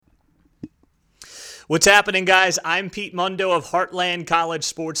What's happening, guys? I'm Pete Mundo of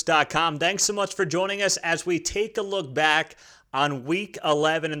HeartlandCollegeSports.com. Thanks so much for joining us as we take a look back on Week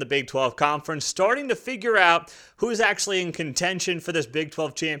 11 in the Big 12 Conference, starting to figure out who's actually in contention for this Big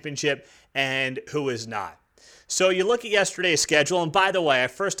 12 championship and who is not. So you look at yesterday's schedule, and by the way, I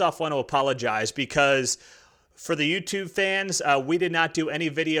first off want to apologize because for the YouTube fans, we did not do any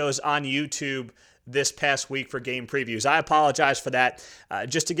videos on YouTube this past week for game previews. I apologize for that.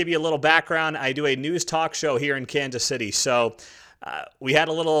 Just to give you a little background, I do a news talk show here in Kansas City. So we had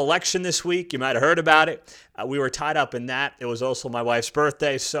a little election this week. You might have heard about it. We were tied up in that. It was also my wife's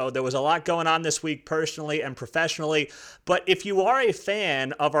birthday. So there was a lot going on this week personally and professionally. But if you are a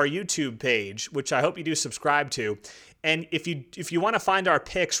fan of our YouTube page, which I hope you do subscribe to, and if you want to find our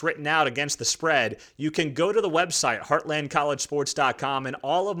picks written out against the spread, you can go to the website, heartlandcollegesports.com, and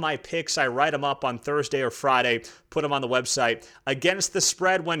all of my picks, I write them up on Thursday or Friday, put them on the website. Against the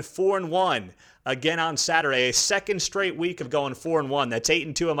spread went 4-1 again on Saturday, a second straight week of going 4-1. That's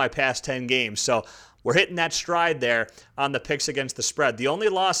 8-2 of my past 10 games. So we're hitting that stride there on the picks against the spread. The only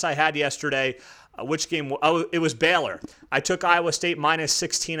loss I had yesterday, which game? Oh, it was Baylor. I took Iowa State minus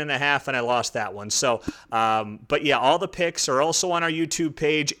 16.5, and I lost that one. So, but yeah, all the picks are also on our YouTube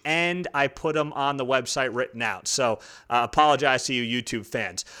page, and I put them on the website written out. So, apologize to you YouTube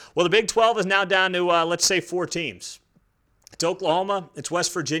fans. Well, the Big 12 is now down to, let's say, 4 teams. It's Oklahoma, it's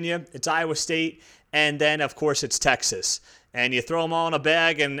West Virginia, it's Iowa State, and then, of course, it's Texas. And you throw them all in a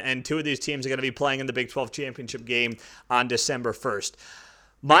bag, and 2 of these teams are going to be playing in the Big 12 championship game on December 1st.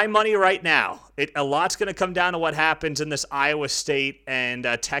 My money right now, a lot's going to come down to what happens in this Iowa State and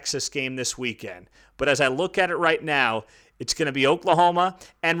Texas game this weekend. But as I look at it right now, it's going to be Oklahoma.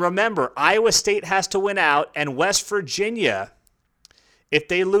 And remember, Iowa State has to win out, and West Virginia, if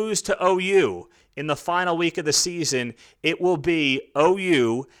they lose to OU in the final week of the season, it will be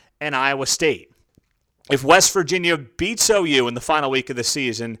OU and Iowa State. If West Virginia beats OU in the final week of the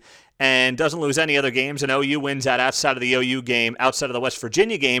season and doesn't lose any other games, and OU wins out outside of the OU game, outside of the West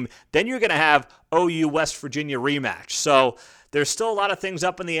Virginia game, then you're going to have OU-West Virginia rematch. So there's still a lot of things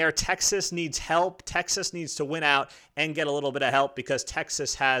up in the air. Texas needs help. Texas needs to win out and get a little bit of help because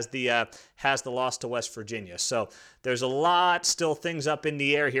Texas has the loss to West Virginia. So there's a lot still things up in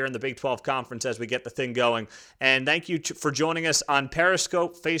the air here in the Big 12 Conference as we get the thing going. And thank you for joining us on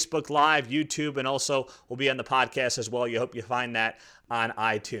Periscope, Facebook Live, YouTube, and also we'll be on the podcast as well. You hope you find that on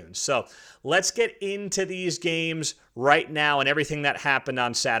iTunes. So let's get into these games right now and everything that happened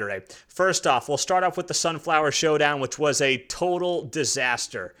on Saturday. First off, we'll start off with the Sunflower Showdown, which was a total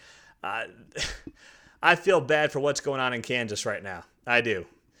disaster. I feel bad for what's going on in Kansas right now. I do.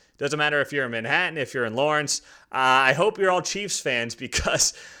 Doesn't matter if you're in Manhattan, if you're in Lawrence. I hope you're all Chiefs fans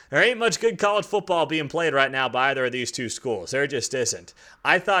because there ain't much good college football being played right now by either of these 2 schools. There just isn't.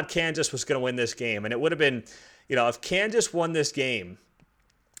 I thought Kansas was going to win this game, and it would have been, if Kansas won this game,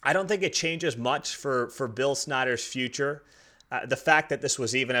 I don't think it changes much for Bill Snyder's future. The fact that this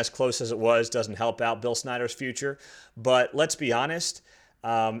was even as close as it was doesn't help out Bill Snyder's future. But let's be honest,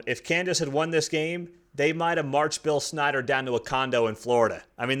 if Kansas had won this game, they might have marched Bill Snyder down to a condo in Florida.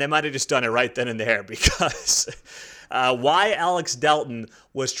 I mean, they might have just done it right then and there because why Alex Delton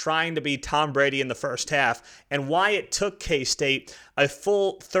was trying to be Tom Brady in the first half and why it took K-State a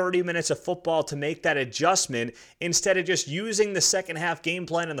full 30 minutes of football to make that adjustment instead of just using the second half game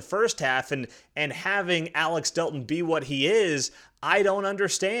plan in the first half and having Alex Delton be what he is, I don't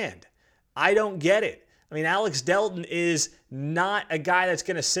understand. I don't get it. I mean, Alex Delton is not a guy that's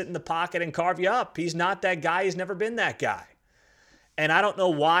going to sit in the pocket and carve you up. He's not that guy. He's never been that guy. And I don't know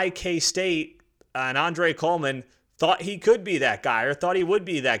why K-State and Andre Coleman thought he could be that guy or thought he would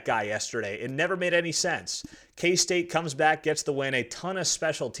be that guy yesterday. It never made any sense. K-State comes back, gets the win, a ton of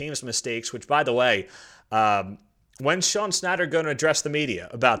special teams mistakes, which, by the way, when's Sean Snyder going to address the media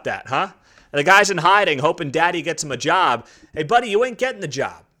about that, huh? The guy's in hiding, hoping daddy gets him a job. Hey, buddy, you ain't getting the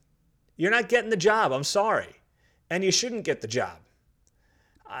job. You're not getting the job. I'm sorry. And you shouldn't get the job.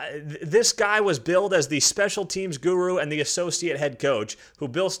 This guy was billed as the special teams guru and the associate head coach, who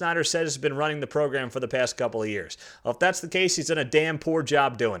Bill Snyder says has been running the program for the past couple of years. Well, if that's the case, he's done a damn poor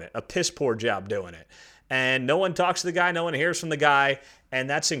job doing it, a piss poor job doing it. And no one talks to the guy, no one hears from the guy, and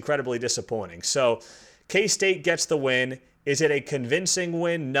that's incredibly disappointing. So K-State gets the win. Is it a convincing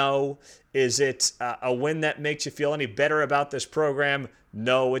win? No. Is it a win that makes you feel any better about this program?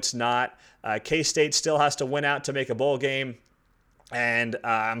 No, it's not. K-State still has to win out to make a bowl game, and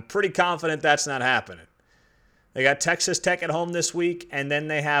I'm pretty confident that's not happening. They got Texas Tech at home this week, and then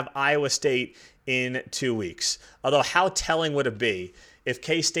they have Iowa State in 2 weeks. Although how telling would it be if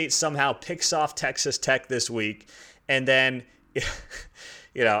K-State somehow picks off Texas Tech this week, and then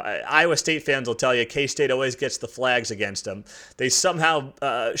Iowa State fans will tell you K-State always gets the flags against them. They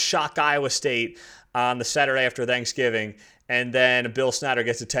somehow shock Iowa State on the Saturday after Thanksgiving, and then Bill Snyder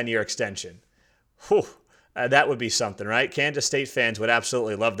gets a 10-year extension. Whew, that would be something, right? Kansas State fans would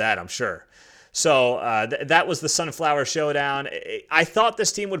absolutely love that, I'm sure. So that was the Sunflower Showdown. I thought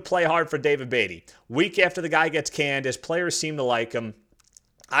this team would play hard for David Beatty. Week after the guy gets canned, his players seem to like him.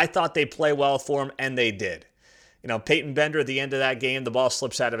 I thought they'd play well for him, and they did. Peyton Bender at the end of that game, the ball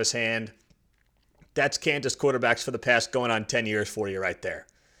slips out of his hand. That's Kansas quarterbacks for the past going on 10 years for you right there.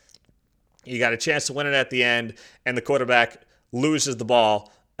 You got a chance to win it at the end, and the quarterback loses the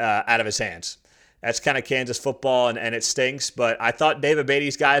ball out of his hands. That's kind of Kansas football, and it stinks. But I thought David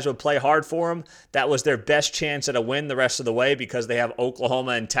Beatty's guys would play hard for him. That was their best chance at a win the rest of the way because they have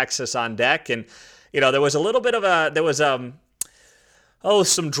Oklahoma and Texas on deck. And, there was a little bit of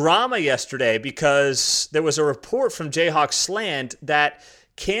some drama yesterday because there was a report from Jayhawk Slant that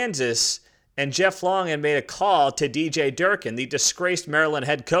Kansas and Jeff Long had made a call to DJ Durkin, the disgraced Maryland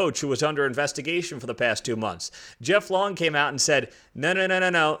head coach who was under investigation for the past 2 months. Jeff Long came out and said,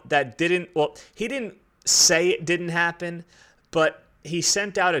 no, that didn't, he didn't say it didn't happen, but he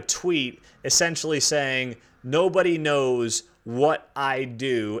sent out a tweet essentially saying, nobody knows what I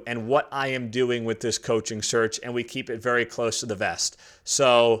do and what I am doing with this coaching search, and we keep it very close to the vest.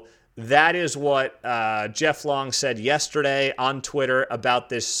 So that is what Jeff Long said yesterday on Twitter about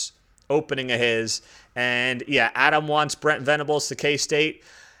this opening of his. And yeah, Adam wants Brent Venables to K-State.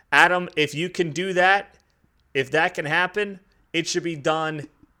 Adam, if you can do that, if that can happen, it should be done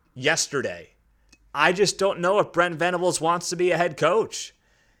yesterday. I just don't know if Brent Venables wants to be a head coach.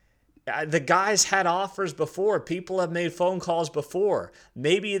 The guy's had offers before. People have made phone calls before.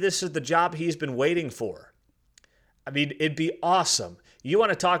 Maybe this is the job he's been waiting for. I mean, it'd be awesome. You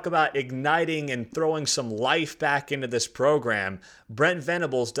want to talk about igniting and throwing some life back into this program, Brent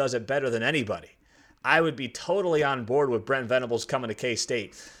Venables does it better than anybody. I would be totally on board with Brent Venables coming to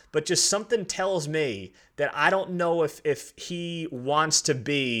K-State. But just something tells me that I don't know if he wants to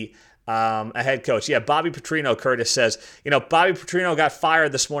be a head coach. Yeah, Bobby Petrino, Curtis says, Bobby Petrino got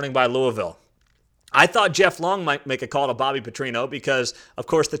fired this morning by Louisville. I thought Jeff Long might make a call to Bobby Petrino because, of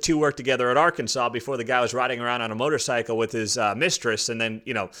course, the two worked together at Arkansas before the guy was riding around on a motorcycle with his mistress and then,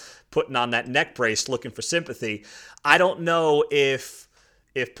 putting on that neck brace looking for sympathy. I don't know if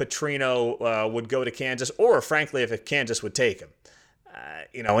Petrino would go to Kansas or, frankly, if Kansas would take him.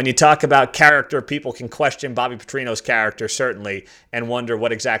 When you talk about character, people can question Bobby Petrino's character, certainly, and wonder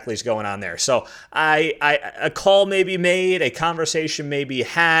what exactly is going on there. So a call may be made, a conversation may be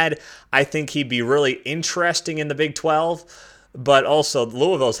had. I think he'd be really interesting in the Big 12, but also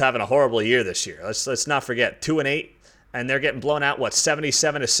Louisville's having a horrible year this year. Let's not forget, 2-8, and they're getting blown out,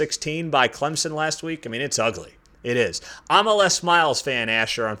 77-16 by Clemson last week? I mean, it's ugly. It is. I'm a Les Miles fan,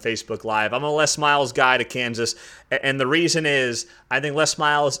 Asher, on Facebook Live. I'm a Les Miles guy to Kansas, and the reason is I think Les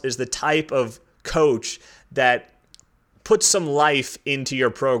Miles is the type of coach that puts some life into your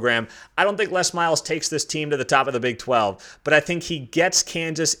program. I don't think Les Miles takes this team to the top of the Big 12, but I think he gets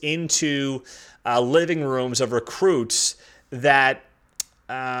Kansas into living rooms of recruits that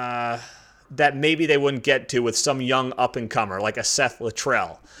maybe they wouldn't get to with some young up-and-comer like a Seth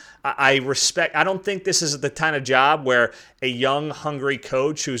Littrell. I don't think this is the kind of job where a young, hungry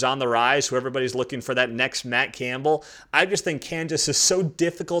coach who's on the rise, who everybody's looking for that next Matt Campbell. I just think Kansas is so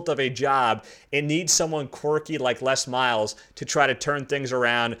difficult of a job. It needs someone quirky like Les Miles to try to turn things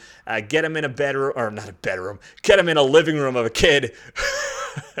around, get him in a bedroom, or not a bedroom, get him in a living room of a kid.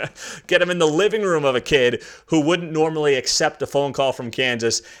 Get him in the living room of a kid who wouldn't normally accept a phone call from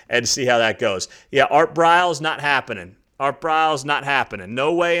Kansas and see how that goes. Yeah, Art Briles, not happening. Art Briles, not happening.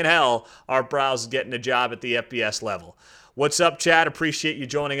 No way in hell Art Briles is getting a job at the FBS level. What's up, Chad? Appreciate you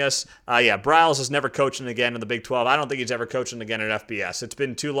joining us. Briles is never coaching again in the Big 12. I don't think he's ever coaching again at FBS. It's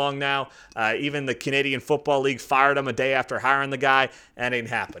been too long now. Even the Canadian Football League fired him a day after hiring the guy. That ain't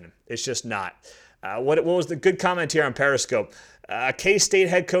happening. It's just not. What was the good comment here on Periscope? K-State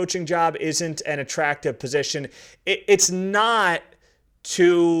head coaching job isn't an attractive position. It's not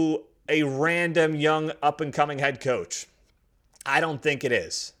to a random young up-and-coming head coach. I don't think it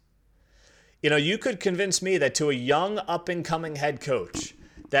is. You could convince me that to a young up-and-coming head coach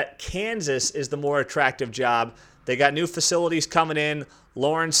that Kansas is the more attractive job. They got new facilities coming in.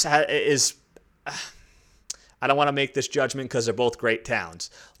 Lawrence is... I don't want to make this judgment because they're both great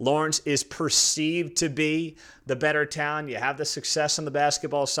towns. Lawrence is perceived to be the better town. You have the success on the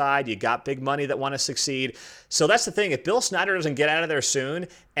basketball side. You got big money that want to succeed. So that's the thing. If Bill Snyder doesn't get out of there soon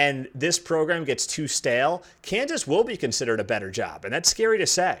and this program gets too stale, Kansas will be considered a better job. And that's scary to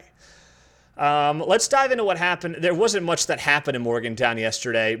say. Let's dive into what happened. There wasn't much that happened in Morgantown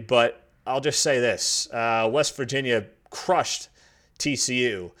yesterday, but I'll just say this. West Virginia crushed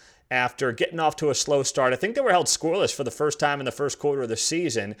TCU after getting off to a slow start. I think they were held scoreless for the first time in the first quarter of the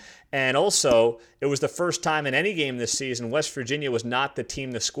season. And also, it was the first time in any game this season West Virginia was not the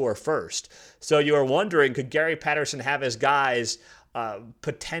team to score first. So you are wondering, could Gary Patterson have his guys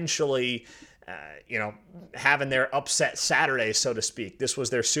potentially having their upset Saturday, so to speak? This was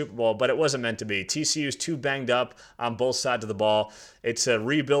their Super Bowl, but it wasn't meant to be. TCU's too banged up on both sides of the ball. It's a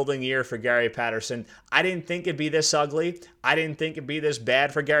rebuilding year for Gary Patterson. I didn't think it'd be this ugly. I didn't think it'd be this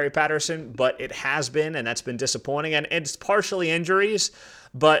bad for Gary Patterson, but it has been, and that's been disappointing. And it's partially injuries,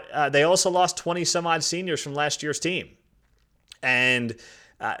 but they also lost 20-some-odd seniors from last year's team. And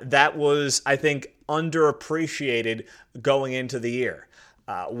that was, I think, underappreciated going into the year.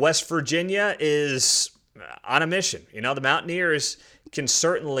 West Virginia is on a mission. The Mountaineers can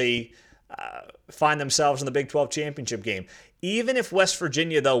certainly find themselves in the Big 12 championship game. Even if West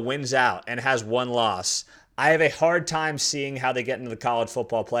Virginia, though, wins out and has one loss, I have a hard time seeing how they get into the college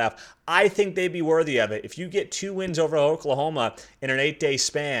football playoff. I think they'd be worthy of it. If you get 2 wins over Oklahoma in an 8-day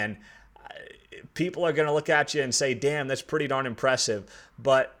span, people are going to look at you and say, damn, that's pretty darn impressive.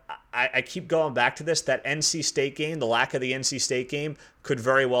 But I keep going back to this. That NC State game, the lack of the NC State game, could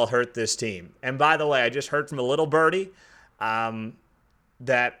very well hurt this team. And by the way, I just heard from a little birdie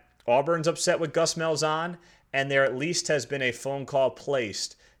that Auburn's upset with Gus Malzahn, and there at least has been a phone call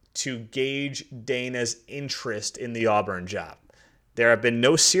placed to gauge Dana's interest in the Auburn job. There have been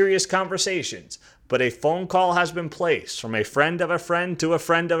no serious conversations, but a phone call has been placed from a friend of a friend to a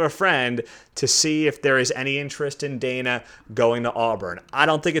friend of a friend to see if there is any interest in Dana going to Auburn. I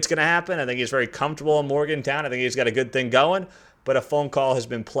don't think it's going to happen. I think he's very comfortable in Morgantown. I think he's got a good thing going, but a phone call has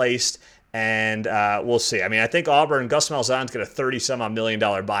been placed, and we'll see. I mean, I think Auburn, Gus Malzahn's got a $30-some-odd million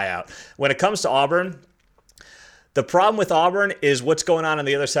buyout. When it comes to Auburn, the problem with Auburn is what's going on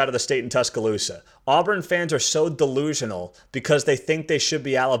the other side of the state in Tuscaloosa. Auburn fans are so delusional because they think they should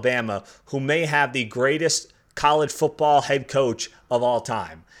be Alabama, who may have the greatest college football head coach of all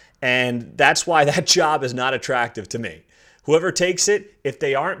time. And that's why that job is not attractive to me. Whoever takes it, if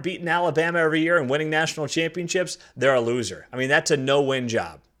they aren't beating Alabama every year and winning national championships, they're a loser. I mean, that's a no-win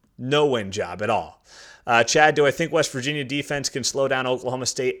job. No-win job at all. Chad, do I think West Virginia defense can slow down Oklahoma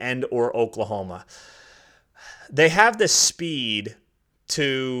State and or Oklahoma? They have the speed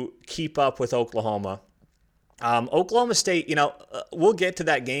to keep up with Oklahoma. Oklahoma State, we'll get to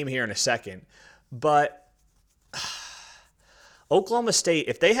that game here in a second, but Oklahoma State,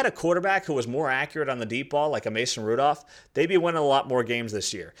 if they had a quarterback who was more accurate on the deep ball, like a Mason Rudolph, they'd be winning a lot more games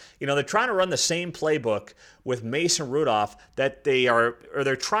this year. They're trying to run the same playbook with Mason Rudolph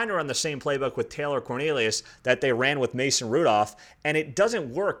they're trying to run the same playbook with Taylor Cornelius that they ran with Mason Rudolph, and it doesn't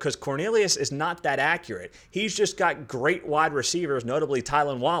work because Cornelius is not that accurate. He's just got great wide receivers, notably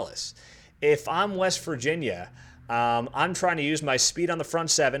Tylan Wallace. If I'm West Virginia, I'm trying to use my speed on the front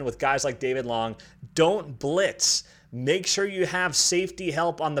seven with guys like David Long. Don't blitz. Make sure you have safety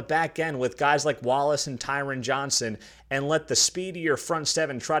help on the back end with guys like Wallace and Tyron Johnson, and let the speed of your front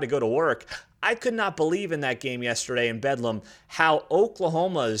seven try to go to work. I could not believe in that game yesterday in Bedlam how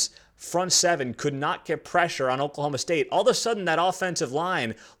Oklahoma's front seven could not get pressure on Oklahoma State. All of a sudden, that offensive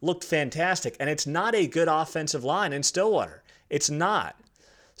line looked fantastic, and it's not a good offensive line in Stillwater. It's not.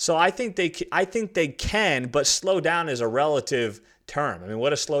 So I think they can, but slow down is a relative term. I mean, what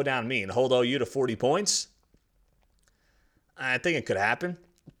does slow down mean? Hold OU to 40 points? I think it could happen.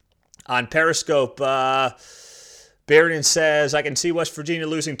 On Periscope, Barian says, I can see West Virginia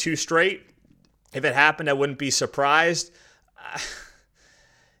losing 2 straight. If it happened, I wouldn't be surprised.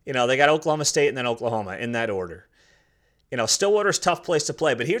 They got Oklahoma State and then Oklahoma in that order. Stillwater's a tough place to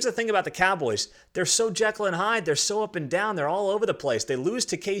play. But here's the thing about the Cowboys. They're so Jekyll and Hyde. They're so up and down. They're all over the place. They lose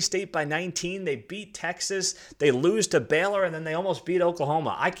to K-State by 19. They beat Texas. They lose to Baylor, and then they almost beat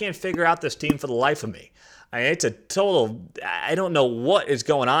Oklahoma. I can't figure out this team for the life of me. It's a total, I don't know what is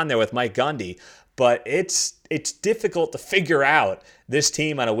going on there with Mike Gundy, but it's difficult to figure out this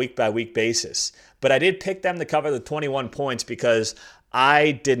team on a week-by-week basis. But I did pick them to cover the 21 points because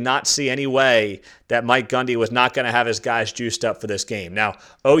I did not see any way that Mike Gundy was not going to have his guys juiced up for this game. Now,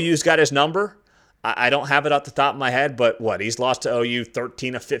 OU's got his number. I don't have it off the top of my head, but he's lost to OU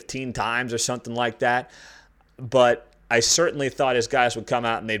 13 of 15 times or something like that. But I certainly thought his guys would come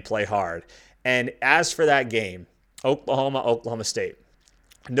out and they'd play hard. And as for that game, Oklahoma State,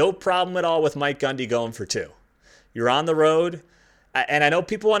 no problem at all with Mike Gundy going for 2. You're on the road, and I know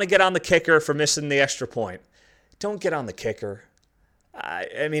people want to get on the kicker for missing the extra point. Don't get on the kicker.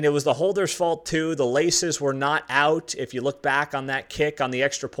 I mean, it was the holder's fault too. The laces were not out. If you look back on that kick on the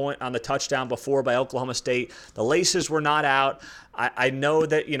extra point on the touchdown before by Oklahoma State, the laces were not out. I know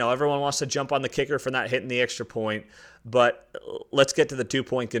that, everyone wants to jump on the kicker for not hitting the extra point, but let's get to the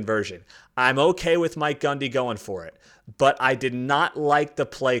 2-point conversion. I'm okay with Mike Gundy going for it, but I did not like the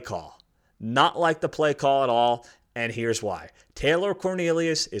play call. Not like the play call at all, and here's why. Taylor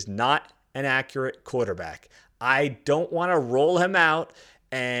Cornelius is not an accurate quarterback. I don't want to roll him out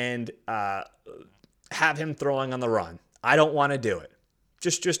and have him throwing on the run. I don't want to do it.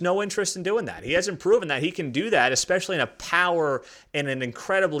 Just no interest in doing that. He hasn't proven that he can do that, especially in a power and an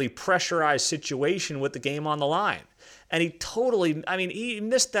incredibly pressurized situation with the game on the line. And he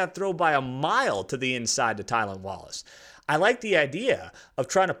missed that throw by a mile to the inside to Tylan Wallace. I like the idea of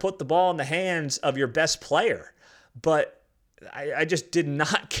trying to put the ball in the hands of your best player, but I just did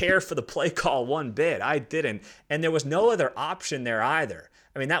not care for the play call one bit. I didn't. And there was no other option there either.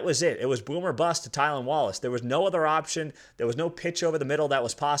 I mean, that was it. It was boom or bust to Tylan Wallace. There was no other option. There was no pitch over the middle that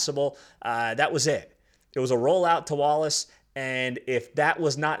was possible. That was it. It was a rollout to Wallace. And if that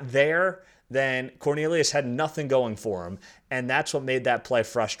was not there, then Cornelius had nothing going for him. And that's what made that play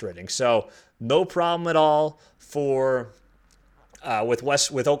frustrating. So no problem at all with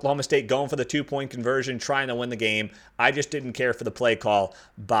Oklahoma State going for the 2-point conversion, trying to win the game. I just didn't care for the play call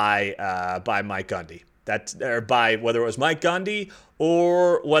by Mike Gundy. By whether it was Mike Gundy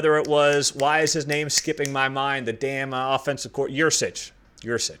or whether it was, why is his name skipping my mind, the damn offensive coordinator,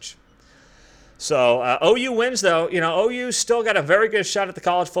 Yurcich. So OU wins, though. OU still got a very good shot at the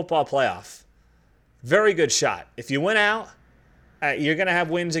college football playoff. Very good shot. If you win out, you're going to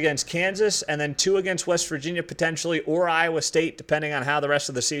have wins against Kansas and then 2 against West Virginia potentially, or Iowa State, depending on how the rest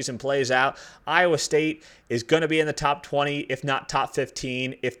of the season plays out. Iowa State is going to be in the top 20, if not top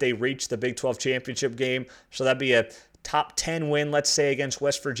 15, if they reach the Big 12 championship game. So that'd be a top 10 win, let's say, against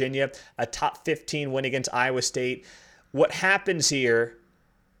West Virginia, a top 15 win against Iowa State. What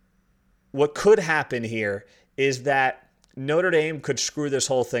could happen here is that Notre Dame could screw this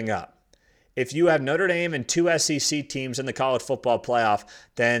whole thing up. If you have Notre Dame and 2 SEC teams in the college football playoff,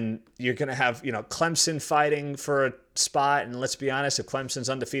 then you're going to have, Clemson fighting for a spot. And let's be honest, if Clemson's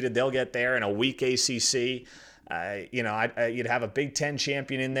undefeated, they'll get there in a weak ACC. You'd have a Big Ten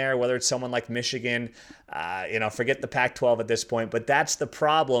champion in there, whether it's someone like Michigan. Forget the Pac-12 at this point. But that's the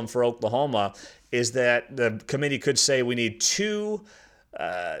problem for Oklahoma, is that the committee could say we need two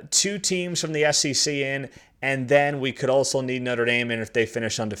teams from the SEC in, and then we could also need Notre Dame in if they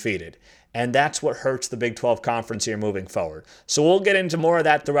finish undefeated. And that's what hurts the Big 12 Conference here moving forward. So we'll get into more of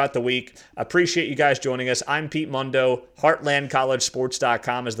that throughout the week. Appreciate you guys joining us. I'm Pete Mundo.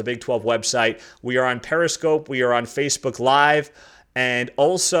 HeartlandCollegeSports.com is the Big 12 website. We are on Periscope. We are on Facebook Live. And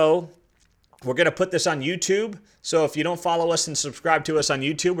also, we're going to put this on YouTube. So if you don't follow us and subscribe to us on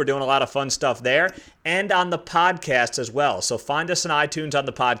YouTube, we're doing a lot of fun stuff there. And on the podcast as well. So find us on iTunes on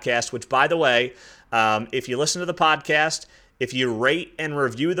the podcast, which, by the way, if you listen to the podcast, if you rate and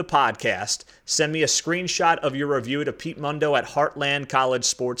review the podcast, send me a screenshot of your review to Pete Mundo at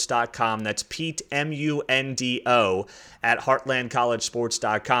HeartlandCollegeSports.com. That's Pete, Mundo, at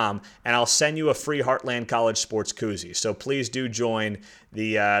HeartlandCollegeSports.com. And I'll send you a free Heartland College Sports koozie. So please do join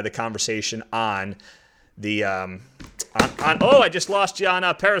the conversation on the I just lost you on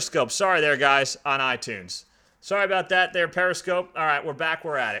Periscope. Sorry there, guys, on iTunes. Sorry about that there, Periscope. All right, we're back.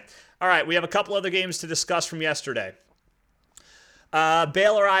 We're at it. All right, we have a couple other games to discuss from yesterday.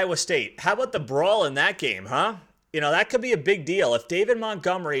 Baylor, Iowa State. How about the brawl in that game, huh? That could be a big deal. If David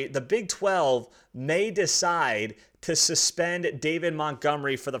Montgomery, the Big 12 may decide to suspend David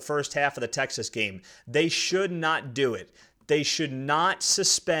Montgomery for the first half of the Texas game. They should not do it. They should not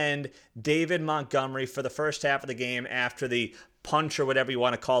suspend David Montgomery for the first half of the game after the punch or whatever you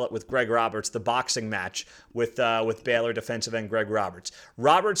want to call it with Greg Roberts, the boxing match with Baylor defensive end Greg Roberts.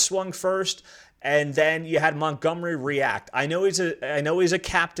 Roberts swung first, and then you had Montgomery react. I know he's a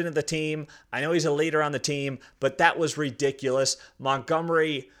captain of the team. I know he's a leader on the team, but that was ridiculous.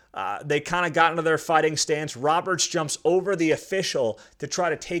 Montgomery, they kind of got into their fighting stance. Roberts jumps over the official to try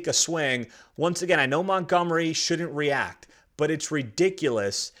to take a swing. Once again, I know Montgomery shouldn't react, but it's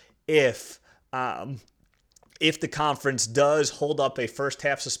ridiculous if the conference does hold up a first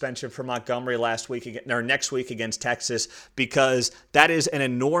half suspension for Montgomery next week against Texas, because that is an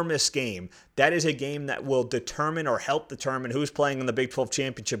enormous game. That is a game that will determine or help determine who's playing in the Big 12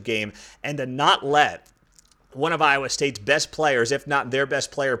 championship game. And to not let one of Iowa State's best players, if not their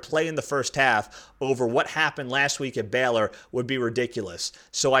best player, play in the first half over what happened last week at Baylor would be ridiculous.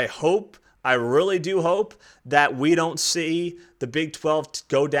 So I really do hope that we don't see the Big 12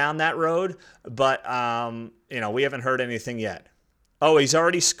 go down that road, but we haven't heard anything yet. Oh, he's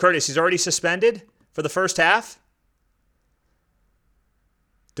already suspended for the first half?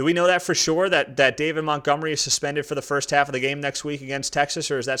 Do we know that for sure, that David Montgomery is suspended for the first half of the game next week against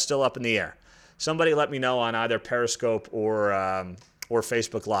Texas, or is that still up in the air? Somebody let me know on either Periscope or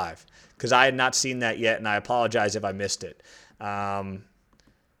Facebook Live, because I had not seen that yet, and I apologize if I missed it.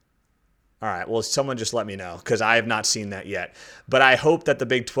 All right, well, someone just let me know, because I have not seen that yet. But I hope that the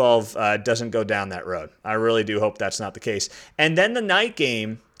Big 12 doesn't go down that road. I really do hope that's not the case. And then the night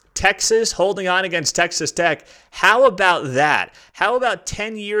game, Texas holding on against Texas Tech. How about that? How about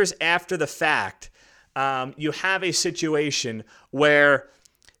 10 years after the fact, you have a situation where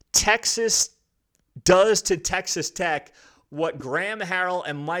Texas does to Texas Tech what Graham Harrell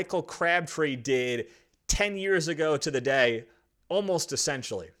and Michael Crabtree did 10 years ago to the day, almost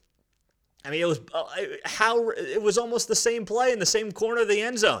essentially. I mean, it was almost the same play in the same corner of the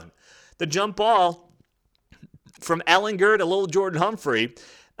end zone. The jump ball from Ehlinger to little Jordan Humphrey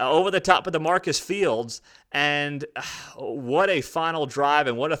over the top of DeMarcus Fields, and what a final drive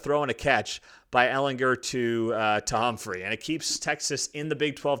and what a throw and a catch by Ehlinger to Humphrey. And it keeps Texas in the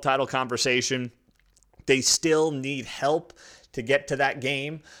Big 12 title conversation. They still need help to get to that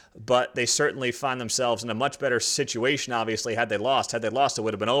game, but they certainly find themselves in a much better situation, obviously, had they lost. Had they lost, it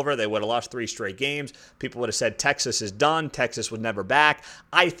would have been over. They would have lost 3 straight games. People would have said Texas is done. Texas was never back.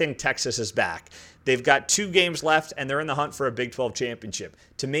 I think Texas is back. They've got 2 games left, and they're in the hunt for a Big 12 championship.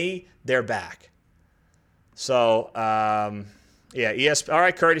 To me, they're back. So, all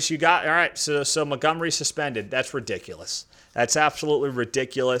right, Curtis, you got, all right, so Montgomery suspended. That's ridiculous. That's absolutely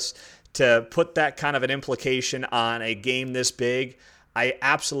ridiculous. To put that kind of an implication on a game this big, I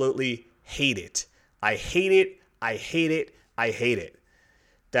absolutely hate it. I hate it. I hate it. I hate it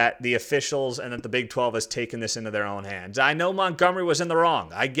that the officials and that the Big 12 has taken this into their own hands. I know Montgomery was in the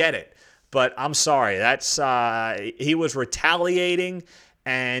wrong. I get it. But I'm sorry. That's he was retaliating,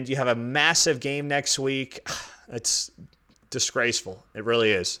 and you have a massive game next week. It's disgraceful. It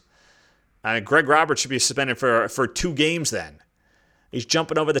really is. I mean, Greg Roberts should be suspended for 2 games then. He's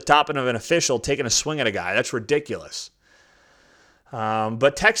jumping over the top of an official, taking a swing at a guy. That's ridiculous.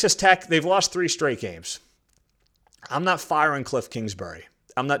 But Texas Tech, they've lost 3 straight games. I'm not firing Cliff Kingsbury.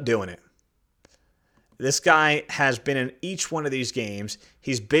 I'm not doing it. This guy has been in each one of these games.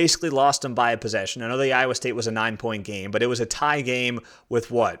 He's basically lost them by a possession. I know the Iowa State was a 9-point game, but it was a tie game with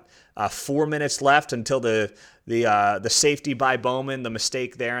 4 minutes left until the safety by Bowman, the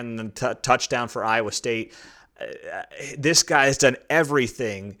mistake there, and the touchdown for Iowa State. This guy has done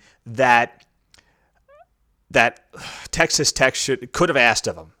everything that Texas Tech could have asked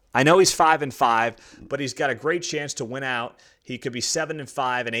of him. I know he's 5-5, but he's got a great chance to win out. He could be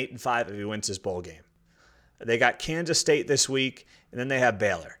 7-5 and 8-5 if he wins his bowl game. They got Kansas State this week, and then they have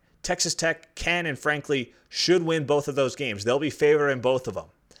Baylor. Texas Tech can and frankly should win both of those games. They'll be favored in both of them.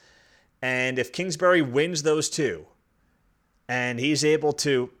 And if Kingsbury wins those 2, and he's able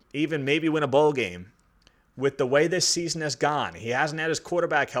to even maybe win a bowl game, with the way this season has gone, he hasn't had his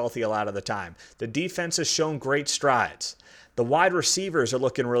quarterback healthy a lot of the time. The defense has shown great strides. The wide receivers are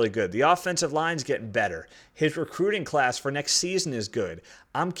looking really good. The offensive line's getting better. His recruiting class for next season is good.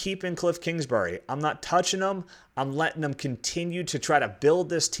 I'm keeping Cliff Kingsbury. I'm not touching him. I'm letting him continue to try to build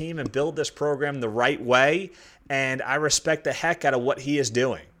this team and build this program the right way, and I respect the heck out of what he is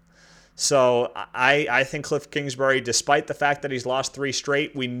doing. So I think Cliff Kingsbury, despite the fact that he's lost 3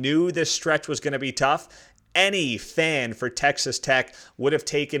 straight, we knew this stretch was going to be tough. Any fan for Texas Tech would have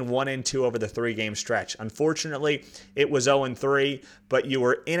taken 1 and 2 over the 3-game stretch. Unfortunately, it was 0-3, but you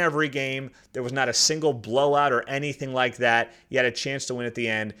were in every game. There was not a single blowout or anything like that. You had a chance to win at the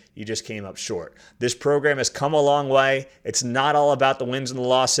end. You just came up short. This program has come a long way. It's not all about the wins and the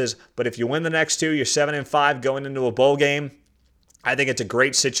losses, but if you win the next 2, you're 7-5 going into a bowl game. I think it's a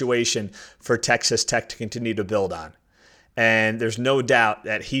great situation for Texas Tech to continue to build on. And there's no doubt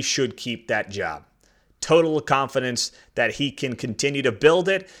that he should keep that job. Total confidence that he can continue to build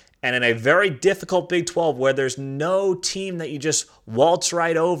it. And in a very difficult Big 12 where there's no team that you just waltz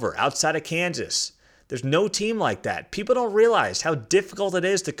right over outside of Kansas. There's no team like that. People don't realize how difficult it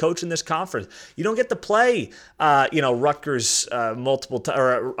is to coach in this conference. You don't get to play, Rutgers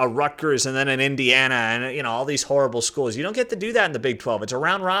Rutgers and then in Indiana and, all these horrible schools. You don't get to do that in the Big 12. It's a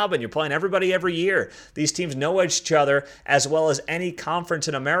round robin. You're playing everybody every year. These teams know each other as well as any conference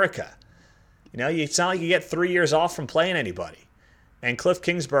in America. It's not like you get 3 years off from playing anybody. And Cliff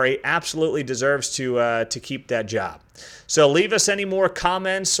Kingsbury absolutely deserves to keep that job. So leave us any more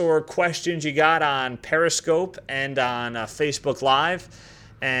comments or questions you got on Periscope and on Facebook Live.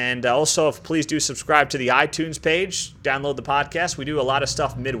 And also, please do subscribe to the iTunes page. Download the podcast. We do a lot of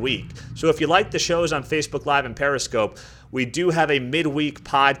stuff midweek. So if you like the shows on Facebook Live and Periscope, we do have a midweek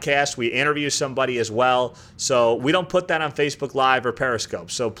podcast. We interview somebody as well. So we don't put that on Facebook Live or Periscope.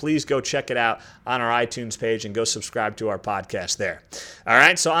 So please go check it out on our iTunes page and go subscribe to our podcast there. All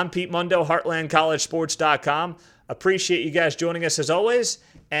right, so I'm Pete Mundo, HeartlandCollegeSports.com. Appreciate you guys joining us as always,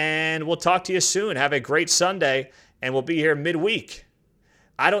 and we'll talk to you soon. Have a great Sunday, and we'll be here midweek.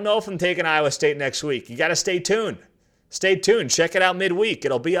 I don't know if I'm taking Iowa State next week. You got to stay tuned. Stay tuned. Check it out midweek.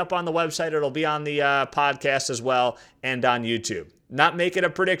 It'll be up on the website. It'll be on the podcast as well and on YouTube. Not making a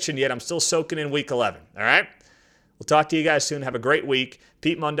prediction yet. I'm still soaking in week 11. All right? We'll talk to you guys soon. Have a great week.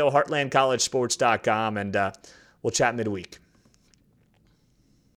 Pete Mundo, HeartlandCollegeSports.com, and we'll chat midweek.